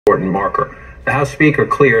important marker. The House Speaker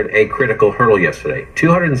cleared a critical hurdle yesterday,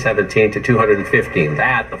 217 to 215.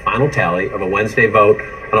 That, the final tally of a Wednesday vote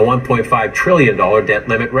on a $1.5 trillion debt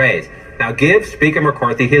limit raise. Now give Speaker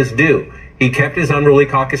McCarthy his due. He kept his unruly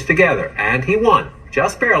caucus together, and he won.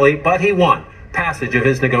 Just barely, but he won. Passage of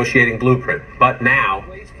his negotiating blueprint. But now,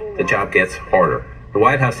 the job gets harder. The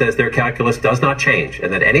White House says their calculus does not change,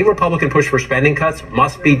 and that any Republican push for spending cuts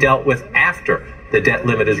must be dealt with after the debt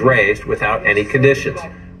limit is raised without any conditions.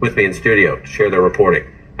 With me in studio to share their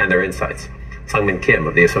reporting and their insights, Sungmin Kim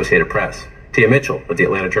of the Associated Press, Tia Mitchell of the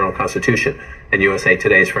Atlanta Journal-Constitution, and USA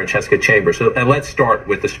Today's Francesca Chambers. And let's start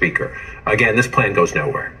with the Speaker. Again, this plan goes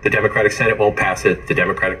nowhere. The Democratic Senate won't pass it. The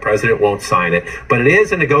Democratic President won't sign it. But it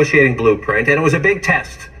is a negotiating blueprint, and it was a big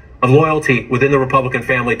test of loyalty within the Republican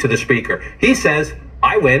family to the Speaker. He says,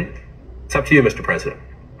 I win. It's up to you, Mr. President.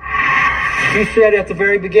 You said at the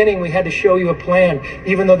very beginning we had to show you a plan,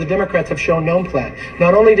 even though the Democrats have shown no plan.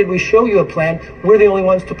 Not only did we show you a plan, we're the only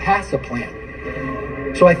ones to pass a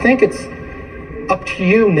plan. So I think it's up to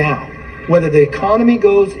you now. Whether the economy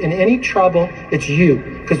goes in any trouble, it's you,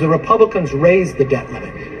 because the Republicans raised the debt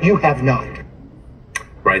limit. You have not.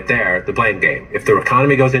 Right there, the blame game. If the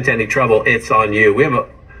economy goes into any trouble, it's on you. We have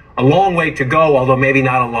a long way to go, although maybe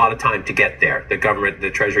not a lot of time to get there. The government,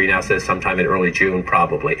 the Treasury now says sometime in early June,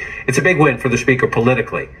 probably. It's a big win for the Speaker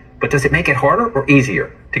politically. But does it make it harder or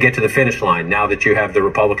easier to get to the finish line now that you have the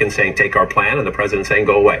Republicans saying, take our plan, and the President saying,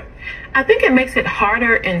 go away? I think it makes it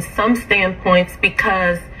harder in some standpoints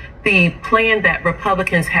because the plan that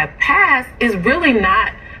Republicans have passed is really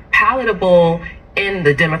not palatable in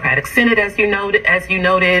the Democratic Senate, as you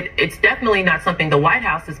noted. It's definitely not something the White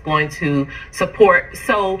House is going to support.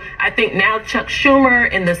 So I think now Chuck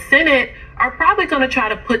Schumer in the Senate are probably going to try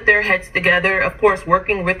to put their heads together, of course,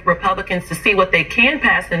 working with Republicans to see what they can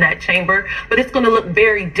pass in that chamber. But it's going to look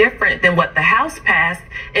very different than what the House passed.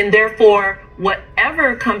 And therefore,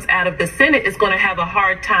 whatever comes out of the Senate is going to have a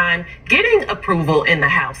hard time getting approval in the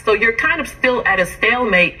House. So you're kind of still at a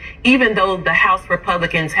stalemate, even though the House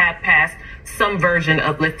Republicans have passed some version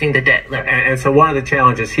of lifting the debt limit. And so one of the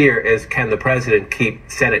challenges here is, can the President keep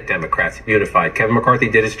Senate Democrats unified? Kevin McCarthy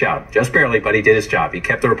did his job, just barely, but he did his job. He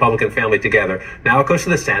kept the Republican family together. Now it goes to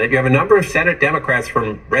the Senate. You have a number of Senate Democrats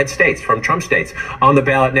from red states, from Trump states, on the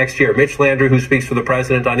ballot next year. Mitch Landrieu, who speaks for the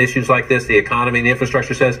President on issues like this, the economy and the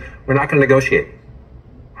infrastructure, says, we're not going to negotiate.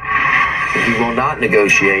 He will not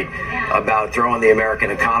negotiate about throwing the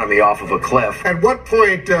American economy off of a cliff. At what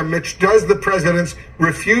point, Mitch, does the president's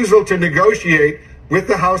refusal to negotiate with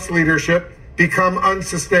the House leadership become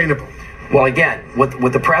unsustainable? Well, again,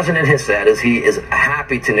 what the president has said is he is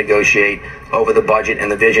happy to negotiate over the budget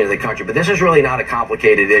and the vision of the country. But this is really not a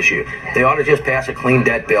complicated issue. They ought to just pass a clean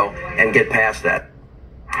debt bill and get past that.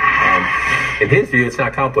 In his view, it's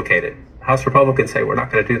not complicated. House Republicans say we're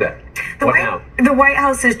not going to do that. The White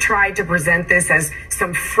House has tried to present this as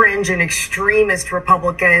some fringe and extremist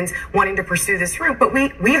Republicans wanting to pursue this route. But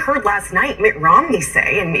we heard last night Mitt Romney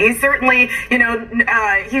say, and he's certainly,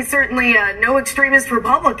 no extremist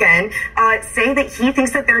Republican, say that he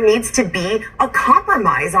thinks that there needs to be a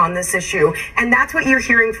compromise on this issue. And that's what you're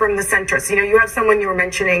hearing from the centrists. You have someone, you were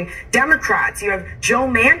mentioning Democrats. You have Joe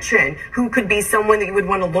Manchin, who could be someone that you would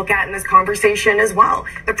want to look at in this conversation as well.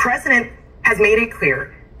 The president has made it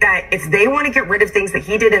clear that if they want to get rid of things that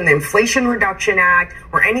he did in the Inflation Reduction Act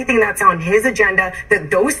or anything that's on his agenda, that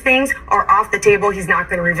those things are off the table. He's not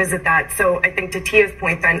going to revisit that. So I think to Tia's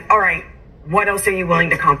point then, all right, what else are you willing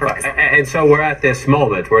to compromise on? And so we're at this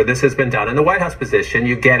moment where this has been done. In the White House position,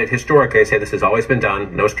 you get it historically. They say this has always been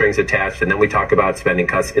done, no strings attached. And then we talk about spending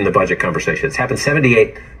cuts in the budget conversation. It's happened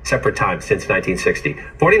 78 separate times since 1960.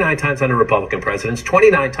 49 times under Republican presidents,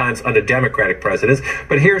 29 times under Democratic presidents.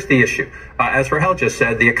 But here's the issue. As Rahel just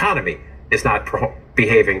said, the economy is not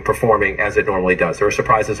performing as it normally does. There are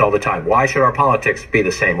surprises all the time. Why should our politics be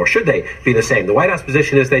the same, or should they be the same? The White House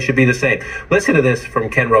position is they should be the same. Listen to this from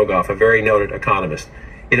Ken Rogoff, a very noted economist.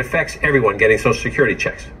 It affects everyone getting Social Security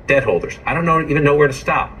checks, debt holders. I don't even know where to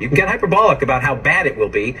stop. You can get hyperbolic about how bad it will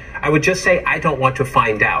be. I would just say I don't want to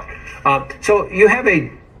find out. So you have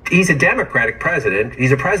he's a Democratic president.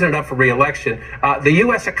 He's a president up for re-election. The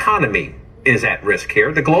U.S. economy is at risk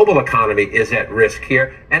here. The global economy is at risk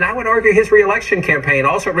here. And I would argue his re-election campaign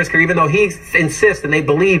also at risk here, even though he insists and they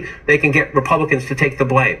believe they can get Republicans to take the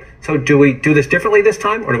blame. So do we do this differently this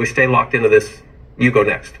time, or do we stay locked into this, you go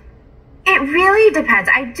next? It really depends.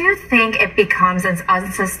 I do think it becomes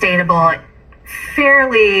unsustainable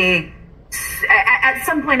fairly at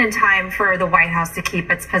some point in time for the White House to keep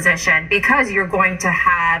its position, because you're going to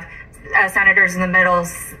have senators in the middle,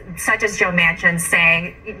 such as Joe Manchin,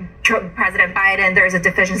 saying, President Biden, there's a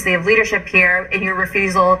deficiency of leadership here in your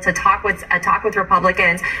refusal to talk with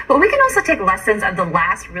Republicans. But we can also take lessons of the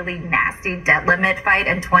last really nasty debt limit fight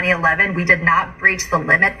in 2011. We did not breach the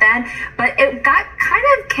limit then, but it got kind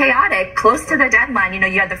of chaotic close to the deadline.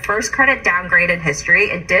 You had the first credit downgrade in history.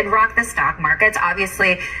 It did rock the stock markets.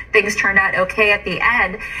 Obviously, things turned out okay at the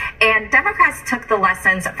end. And Democrats took the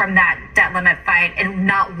lessons from that debt limit fight and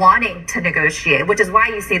not wanting to negotiate, which is why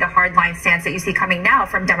you see the hardline stance that you see coming now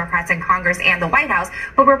from Democrats in Congress and the White House.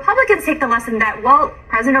 But Republicans take the lesson that, well,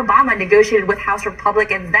 President Obama negotiated with House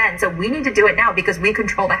Republicans then, so we need to do it now because we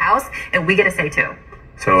control the House and we get a say too.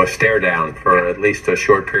 So a stare down for at least a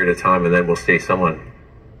short period of time, and then we'll see someone,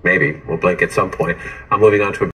 maybe, will blink at some point. I'm moving on to a